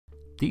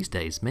These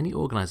days, many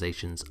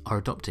organizations are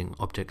adopting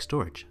object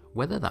storage,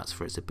 whether that's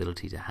for its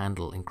ability to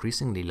handle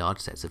increasingly large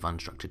sets of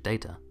unstructured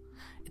data,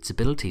 its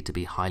ability to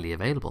be highly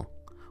available,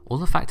 or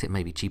the fact it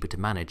may be cheaper to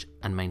manage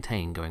and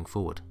maintain going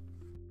forward.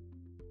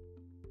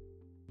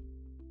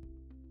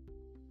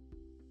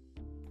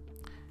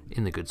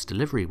 In the goods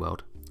delivery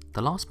world,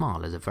 the last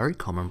mile is a very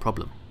common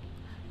problem.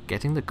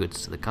 Getting the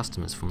goods to the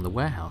customers from the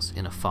warehouse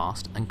in a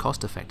fast and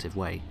cost-effective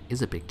way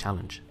is a big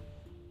challenge.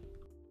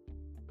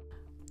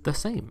 The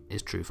same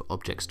is true for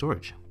object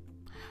storage.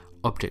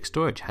 Object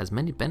storage has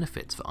many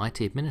benefits for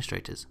IT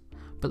administrators,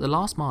 but the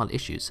last mile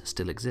issues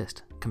still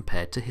exist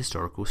compared to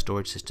historical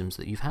storage systems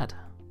that you've had.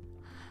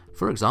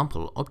 For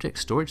example, object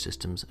storage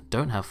systems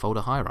don't have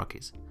folder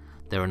hierarchies,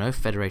 there are no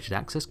federated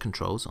access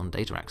controls on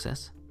data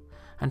access,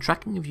 and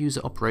tracking of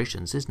user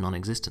operations is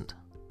non-existent.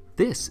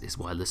 This is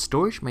why the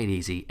Storage Made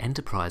Easy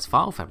Enterprise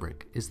File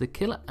Fabric is the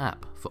killer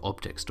app for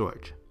object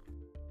storage.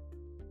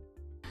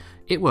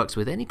 It works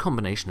with any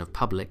combination of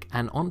public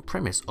and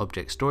on-premise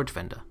object storage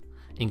vendor,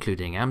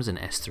 including Amazon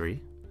S3,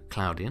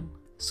 Cloudian,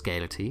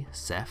 Scality,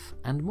 Ceph,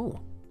 and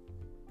more.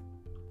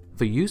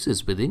 For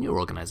users within your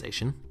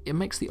organization, it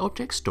makes the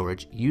object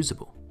storage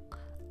usable.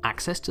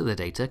 Access to the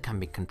data can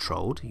be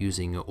controlled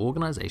using your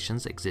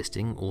organization's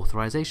existing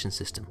authorization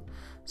system,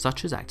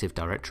 such as Active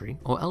Directory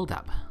or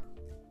LDAP.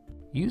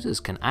 Users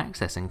can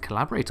access and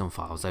collaborate on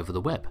files over the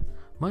web,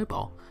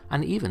 mobile,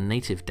 and even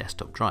native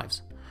desktop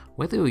drives.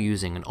 Whether you're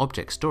using an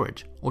object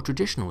storage or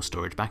traditional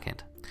storage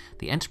backend,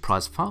 the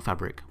Enterprise File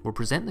Fabric will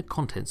present the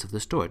contents of the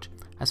storage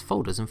as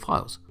folders and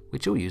files,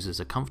 which your users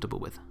are comfortable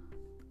with.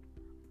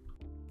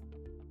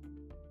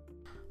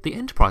 The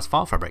Enterprise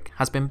File Fabric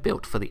has been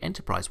built for the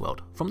enterprise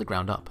world from the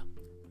ground up,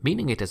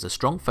 meaning it has a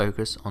strong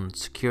focus on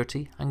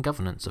security and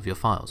governance of your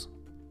files.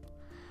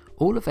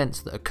 All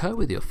events that occur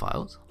with your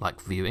files,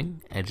 like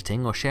viewing,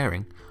 editing, or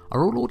sharing,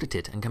 are all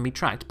audited and can be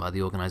tracked by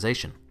the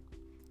organization.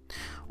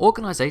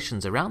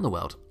 Organizations around the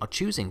world are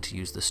choosing to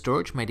use the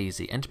Storage Made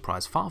Easy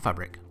Enterprise File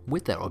Fabric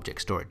with their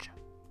object storage.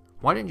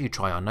 Why don't you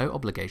try our no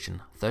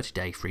obligation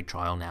 30-day free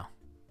trial now?